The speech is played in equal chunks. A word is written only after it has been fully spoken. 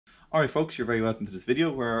Alright folks, you're very welcome to this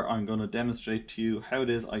video where I'm going to demonstrate to you how it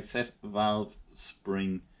is I set valve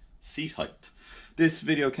spring seat height. This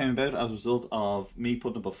video came about as a result of me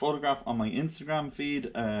putting up a photograph on my Instagram feed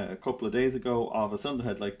a couple of days ago of a cylinder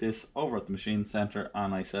head like this over at the machine centre,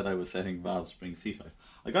 and I said I was setting valve spring seat height.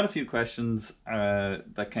 I got a few questions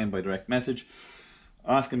that came by direct message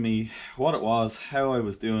asking me what it was, how I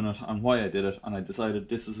was doing it and why I did it, and I decided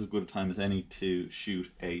this is as good a time as any to shoot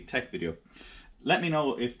a tech video. Let me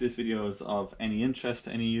know if this video is of any interest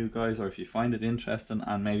to any of you guys, or if you find it interesting,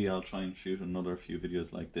 and maybe I'll try and shoot another few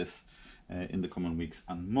videos like this in the coming weeks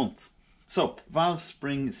and months. So, valve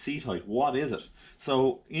spring seat height, what is it?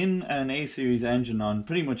 So, in an A-series engine on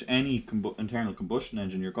pretty much any internal combustion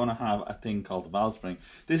engine, you're going to have a thing called the valve spring.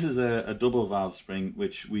 This is a double valve spring,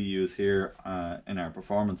 which we use here in our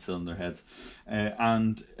performance cylinder heads.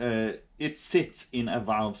 It sits in a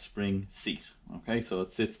valve spring seat. Okay, so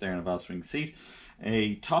it sits there in a valve spring seat.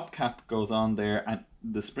 A top cap goes on there, and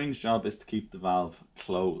the spring's job is to keep the valve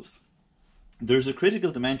closed. There's a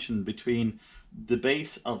critical dimension between the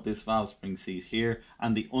base of this valve spring seat here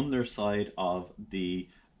and the underside of the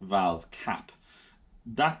valve cap.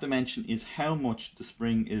 That dimension is how much the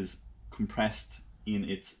spring is compressed in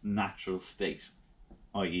its natural state,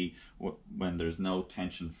 i.e. when there's no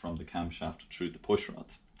tension from the camshaft through the push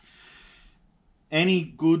rods. Any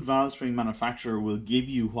good valve spring manufacturer will give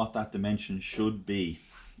you what that dimension should be,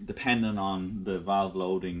 depending on the valve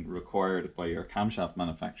loading required by your camshaft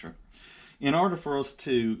manufacturer. In order for us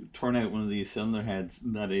to turn out one of these cylinder heads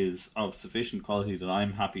that is of sufficient quality that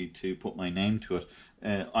I'm happy to put my name to it,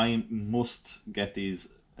 I must get these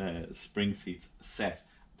spring seats set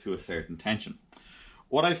to a certain tension.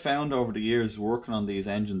 What I found over the years working on these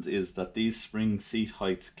engines is that these spring seat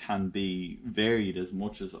heights can be varied as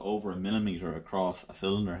much as over 1 millimeter across a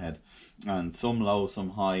cylinder head, and some low, some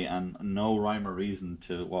high, and no rhyme or reason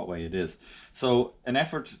to what way it is. So an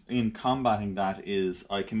effort in combating that is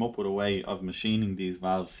I came up with a way of machining these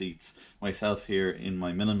valve seats myself here in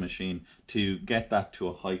my milling machine to get that to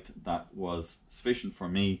a height that was sufficient for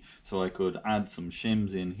me, so I could add some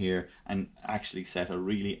shims in here and actually set a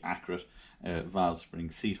really accurate valve spring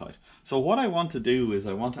seat height. So what I want to do is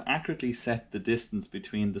I want to accurately set the distance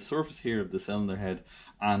between the surface here of the cylinder head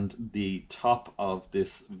and the top of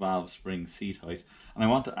this valve spring seat height, and I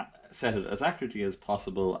want to set it as accurately as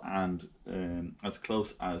possible and as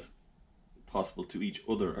close as possible to each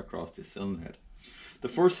other across this cylinder head. The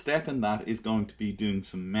first step in that is going to be doing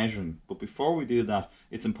some measuring, but before we do that,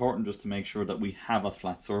 it's important just to make sure that we have a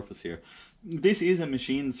flat surface here. This is a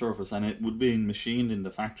machined surface, and it would be machined in the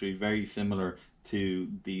factory very similar to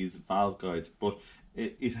these valve guides, but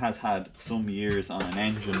it has had some years on an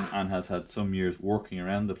engine and has had some years working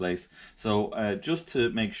around the place. So just to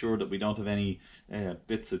make sure that we don't have any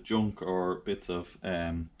bits of junk or bits of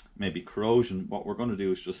maybe corrosion, what we're going to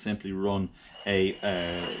do is just simply run a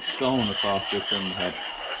stone across this cylinder head,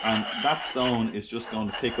 and that stone is just going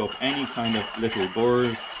to pick up any kind of little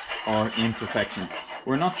burrs or imperfections.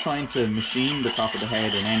 We're not trying to machine the top of the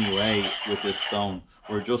head in any way with this stone.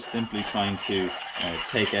 We're just simply trying to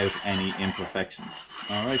take out any imperfections.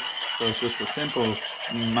 Alright, so it's just a simple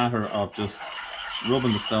matter of just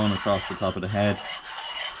rubbing the stone across the top of the head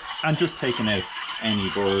and just taking out any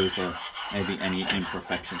burrs or maybe any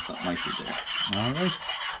imperfections that might be there. Alright.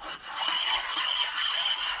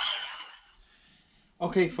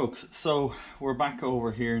 Okay folks, so we're back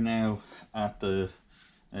over here now at the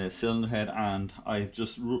cylinder head, and I've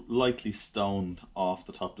just lightly stoned off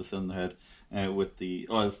the top of the cylinder head with the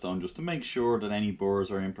oil stone, just to make sure that any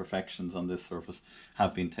burrs or imperfections on this surface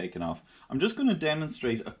have been taken off. I'm just going to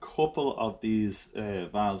demonstrate a couple of these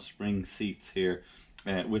valve spring seats here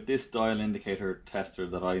with this dial indicator tester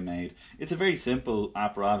that I made. It's a very simple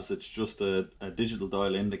apparatus. It's just a digital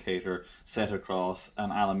dial indicator set across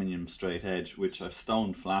an aluminium straight edge, which I've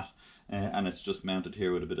stoned flat, and it's just mounted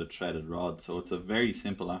here with a bit of threaded rod. So it's a very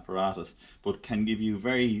simple apparatus, but can give you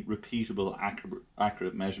very repeatable,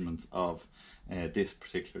 accurate measurements of this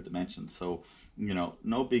particular dimension. So, you know,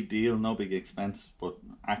 no big deal, no big expense, but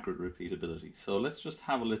accurate repeatability. So let's just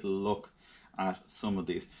have a little look at some of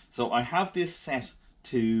these. So I have this set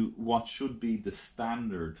to what should be the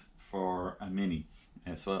standard for a Mini.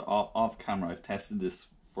 So off camera I've tested this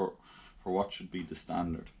for what should be the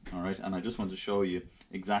standard. Alright, and I just want to show you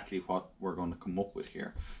exactly what we're going to come up with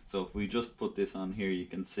here. So if we just put this on here, you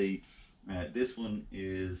can see this one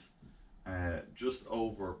is just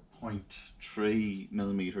over 0.3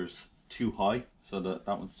 millimeters too high, so that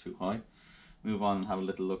one's too high. Move on and have a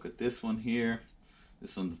little look at this one here.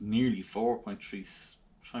 This one's nearly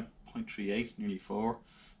 0.38, nearly 4,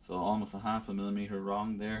 so almost a half a millimeter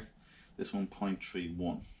wrong there. this one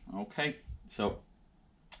 0.31. Okay, so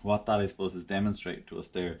what that I suppose is demonstrated to us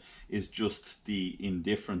there is just the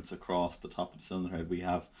indifference across the top of the cylinder head. We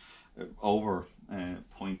have over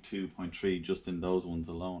 0.2, 0.3 just in those ones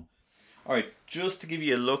alone. Alright, just to give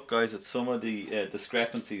you a look, guys, at some of the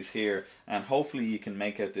discrepancies here, and hopefully you can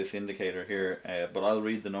make out this indicator here, but I'll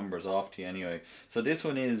read the numbers off to you anyway. So this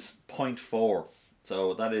one is 0.4,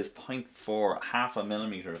 so that is 0.4, half a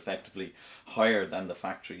millimeter effectively higher than the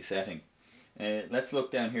factory setting. Let's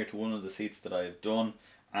look down here to one of the seats that I've done,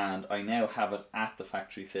 and I now have it at the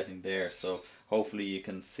factory setting there, so hopefully you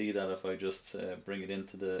can see that if I just bring it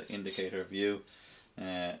into the indicator view.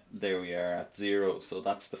 There we are at 0, so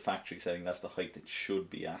that's the factory setting, that's the height it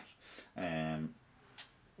should be at.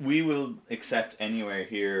 We will accept anywhere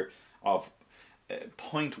here of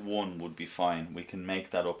 0.1 would be fine. We can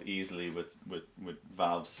make that up easily with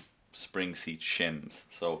valves, spring seat shims,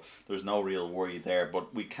 so there's no real worry there,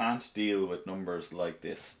 but we can't deal with numbers like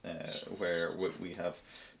this where we have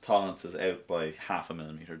tolerances out by half a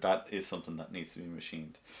millimeter. That is something that needs to be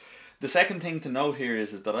machined. The second thing to note here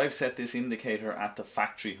is that I've set this indicator at the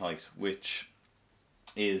factory height, which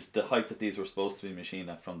is the height that these were supposed to be machined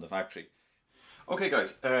at from the factory. Okay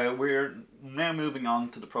guys, we're now moving on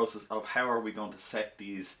to the process of how are we going to set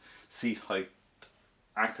these seat height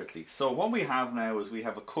accurately. So what we have now is we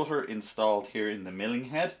have a cutter installed here in the milling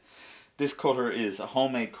head. This cutter is a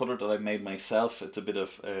homemade cutter that I made myself. It's a bit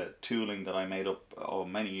of tooling that I made up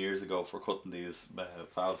many years ago for cutting these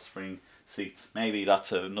valve spring seats. Maybe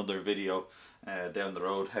that's another video down the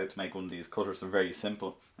road, how to make one of these cutters. They're very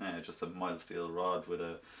simple, just a mild steel rod with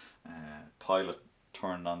a pilot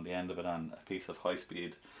turned on the end of it and a piece of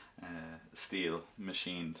high-speed steel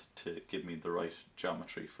machined to give me the right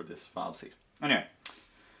geometry for this valve seat. Anyway,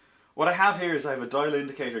 what I have here is I have a dial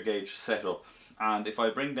indicator gauge set up, and if I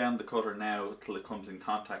bring down the cutter now till it comes in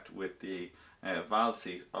contact with the valve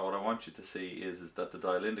seat, what I want you to see is that the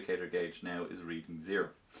dial indicator gauge now is reading 0.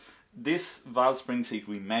 This valve spring seat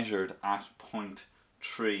we measured at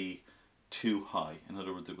 0.3 too high. In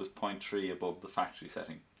other words, it was 0.3 above the factory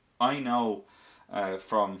setting. I know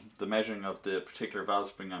from the measuring of the particular valve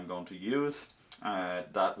spring I'm going to use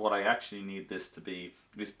that what I actually need this to be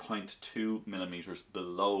is 0.2 millimeters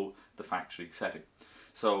below the factory setting.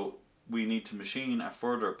 So we need to machine a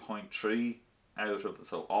further 0.3 out of,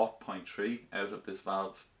 so 0.3 out of this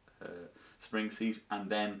valve spring seat, and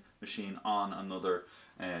then machine on another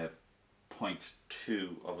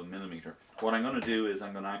 0.2 of a millimeter. What I'm going to do is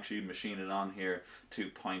I'm going to actually machine it on here to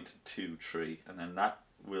 0.23, and then that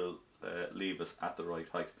will leave us at the right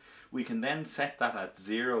height. We can then set that at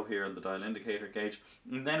 0 here on the dial indicator gauge,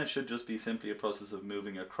 and then it should just be simply a process of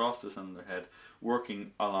moving across the cylinder head,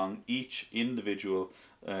 working along each individual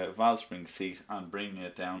valve spring seat and bringing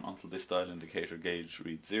it down until this dial indicator gauge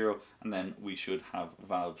reads 0, and then we should have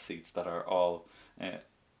valve seats that are all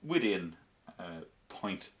within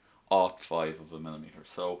 0.05 of a millimeter.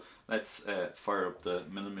 So let's fire up the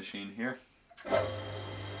milling machine here.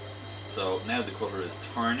 So now the cutter is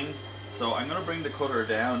turning. So I'm going to bring the cutter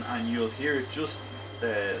down, and you'll hear it just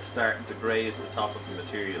starting to graze the top of the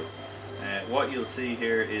material. What you'll see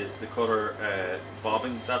here is the cutter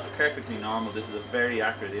bobbing. That's perfectly normal. This is a very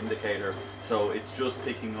accurate indicator, so it's just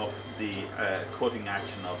picking up the cutting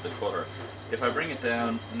action of the cutter. If I bring it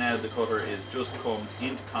down, now the cutter is just come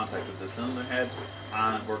into contact with the cylinder head,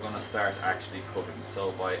 and we're going to start actually cutting.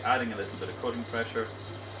 So by adding a little bit of cutting pressure,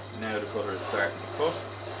 now the cutter is starting to cut.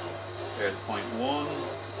 There's 0.1,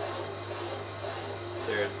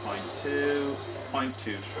 there's 0.2,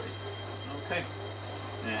 0.23. Okay,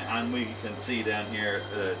 and we can see down here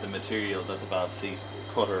the material that the valve seat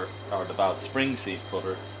cutter, or the valve spring seat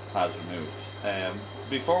cutter, has removed.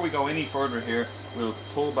 Before we go any further here, we'll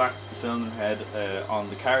pull back the cylinder head on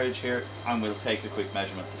the carriage here, and we'll take a quick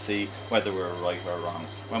measurement to see whether we're right or wrong.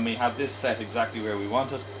 When we have this set exactly where we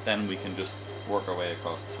want it, then we can just work our way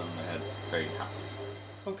across the cylinder head very happily.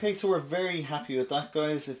 Okay, so we're very happy with that,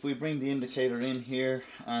 guys. If we bring the indicator in here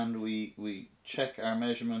and we check our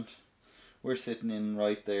measurement, we're sitting in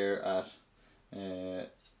right there at 0.19,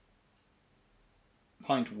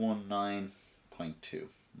 0.2.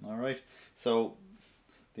 Alright, so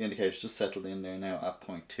the indicator's just settled in there now at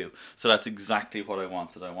 0.2. So that's exactly what I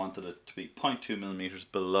wanted. I wanted it to be 0.2 millimeters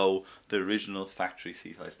below the original factory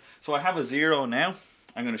seat height. So I have a 0 now.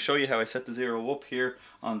 I'm going to show you how I set the 0 up here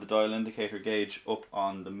on the dial indicator gauge up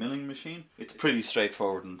on the milling machine. It's pretty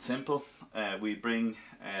straightforward and simple. We bring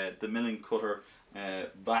the milling cutter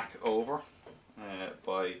back over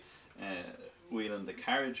by wheeling the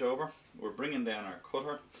carriage over. We're bringing down our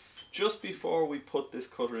cutter. Just before we put this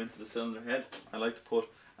cutter into the cylinder head, I like to put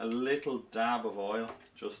a little dab of oil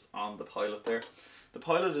just on the pilot there. The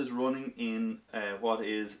pilot is running in what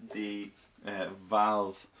is the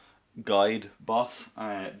valve guide boss.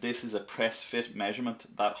 This is a press fit measurement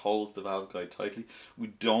that holds the valve guide tightly. We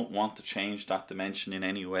don't want to change that dimension in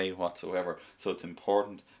any way whatsoever, so it's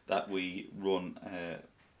important that we run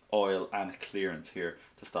oil and clearance here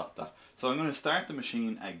to stop that. So I'm going to start the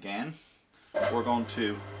machine again. We're going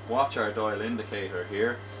to watch our dial indicator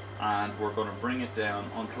here, and we're going to bring it down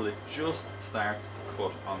until it just starts to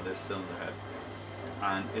cut on this cylinder head,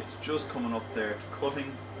 and it's just coming up there to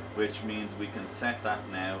cutting, which means we can set that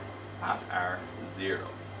now at our 0.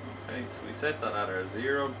 Okay, so we set that at our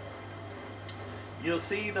 0. You'll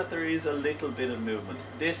see that there is a little bit of movement.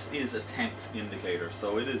 This is a tenths indicator,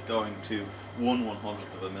 so it is going to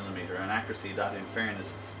 1/100th of a millimeter, and accuracy that, in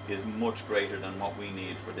fairness, is much greater than what we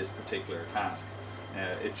need for this particular task.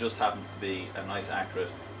 It just happens to be a nice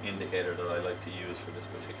accurate indicator that I like to use for this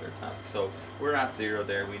particular task. So we're at 0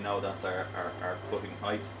 there, we know that's our cutting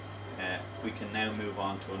height. We can now move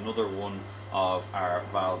on to another one of our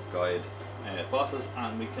valve guide bosses,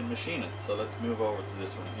 and we can machine it. So let's move over to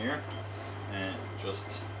this one here,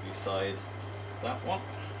 just beside that one.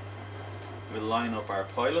 We'll line up our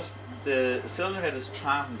pilot. The cylinder head is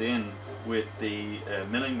trammed in with the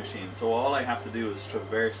milling machine, so all I have to do is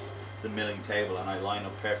traverse the milling table, and I line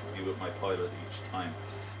up perfectly with my pilot each time.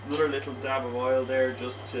 Another little dab of oil there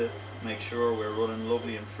just to make sure we're running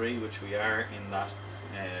lovely and free, which we are in that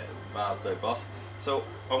valve guide boss. So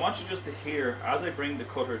I want you just to hear, as I bring the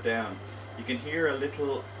cutter down, you can hear a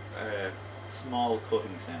little small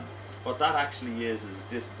cutting sound. What that actually is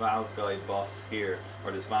this valve guide boss here,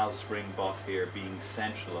 or this valve spring boss here, being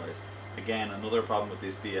centralized. Again, another problem with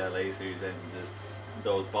these BLA series engines is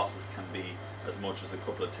those bosses can be as much as a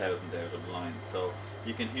couple of thousand out of line. So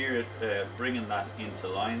you can hear it bringing that into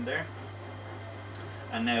line there.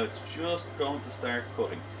 And now it's just going to start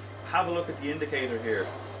cutting. Have a look at the indicator here,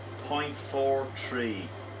 0.43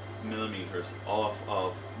 millimeters off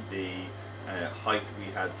of the height we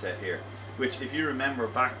had set here, which, if you remember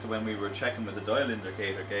back to when we were checking with the dial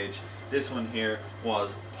indicator gauge, this one here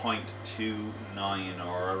was 0.29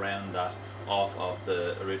 or around that off of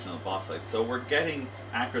the original boss height. So we're getting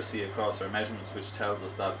accuracy across our measurements, which tells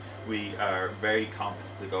us that we are very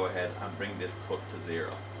confident to go ahead and bring this cut to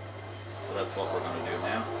 0. So that's what we're going to do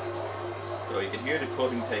now. So you can hear the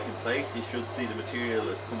cutting taking place. You should see the material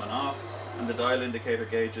is coming off, and the dial indicator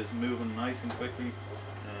gauge is moving nice and quickly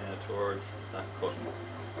towards that cutting.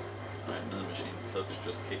 Right, milling machine clutch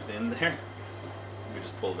just kicked in there. We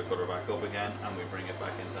just pull the cutter back up again and we bring it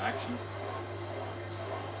back into action.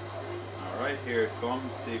 Alright, here it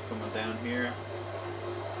comes. See it coming down here.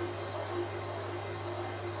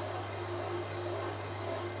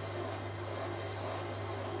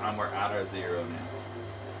 And we're at our 0 now.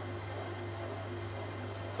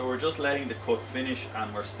 So we're just letting the cut finish,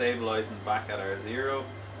 and we're stabilizing back at our 0,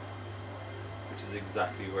 which is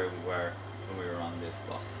exactly where we were when we were on this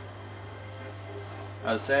boss.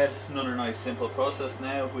 As said, another nice simple process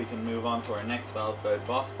now. We can move on to our next valve guide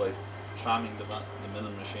boss by tramming the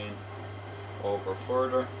milling machine over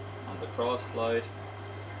further on the cross slide,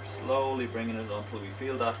 slowly bringing it until we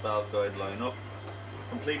feel that valve guide line up.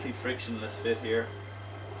 Completely frictionless fit here.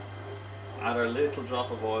 Add our little drop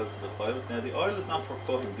of oil to the pilot. Now the oil is not for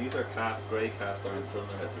cutting, these are grey cast iron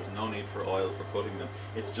cylinder heads. There's no need for oil for cutting them.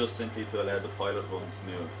 It's just simply to allow the pilot run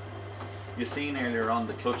smooth. You seen earlier on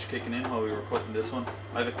the clutch kicking in while we were cutting this one.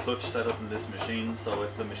 I have a clutch set up in this machine, so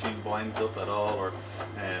if the machine binds up at all or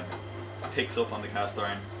picks up on the cast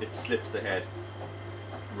iron, it slips the head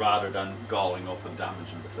rather than galling up and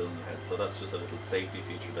damaging the cylinder head. So that's just a little safety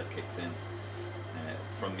feature that kicks in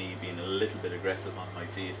from me being a little bit aggressive on my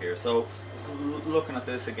feet here. So looking at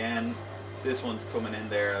this again, this one's coming in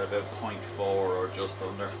there at about 0.4 or just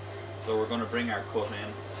under. So we're going to bring our cut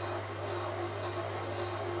in.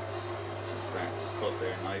 Start to cut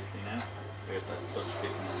there nicely now. There's that clutch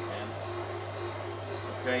kicking in again.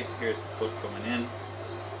 Okay, here's the cut coming in.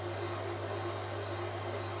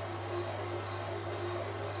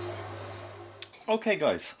 Okay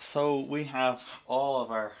guys, so we have all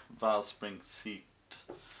of our valve spring seat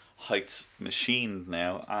heights machined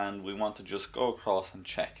now, and we want to just go across and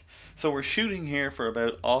check. So we're shooting here for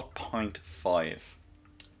about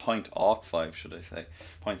 0.05 should I say,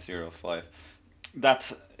 0.05.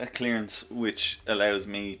 That's a clearance which allows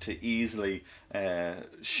me to easily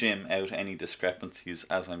shim out any discrepancies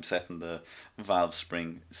as I'm setting the valve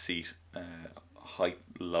spring seat height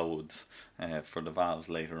loads for the valves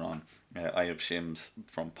later on. I have shims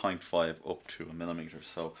from 0.5 up to a millimeter,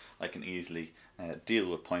 so I can easily deal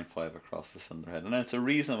with 0.5 across the cylinder head, and it's a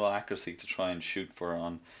reasonable accuracy to try and shoot for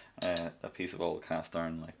on a piece of old cast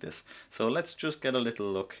iron like this. So let's just get a little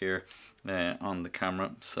look here on the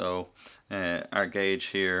camera. So our gauge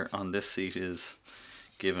here on this seat is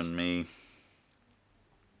giving me,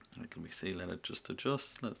 let me see, let it just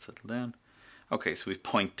adjust, let it settle down. Okay, so we've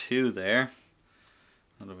 0.2 there.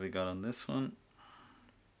 What have we got on this one?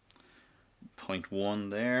 0.1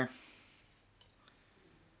 there.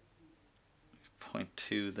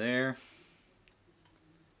 0.2 there.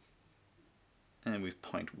 And we've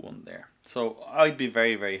 0.1 there. So I'd be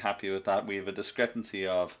very, very happy with that. We have a discrepancy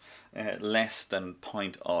of less than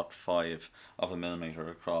 0.05 of a millimeter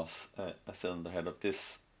across a cylinder head of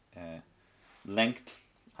this length,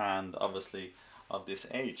 and obviously of this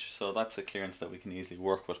age. So that's a clearance that we can easily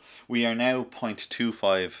work with. We are now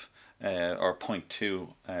 0.25 or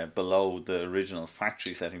 0.2 below the original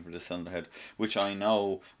factory setting for the cylinder head, which I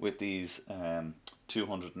know with these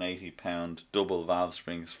 280 pound double valve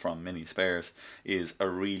springs from Mini Spares is a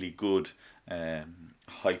really good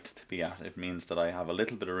height to be at. It means that I have a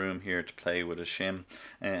little bit of room here to play with a shim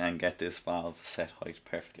and get this valve set height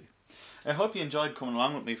perfectly. I hope you enjoyed coming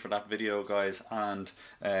along with me for that video, guys, and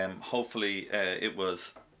hopefully it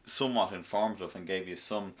was somewhat informative and gave you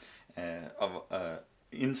some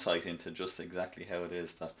insight into just exactly how it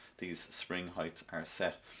is that these spring heights are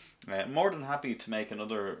set. More than happy to make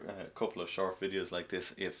another couple of short videos like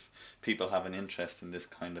this if people have an interest in this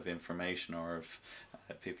kind of information, or if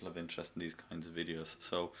people have interest in these kinds of videos.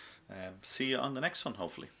 So see you on the next one,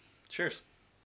 hopefully. Cheers.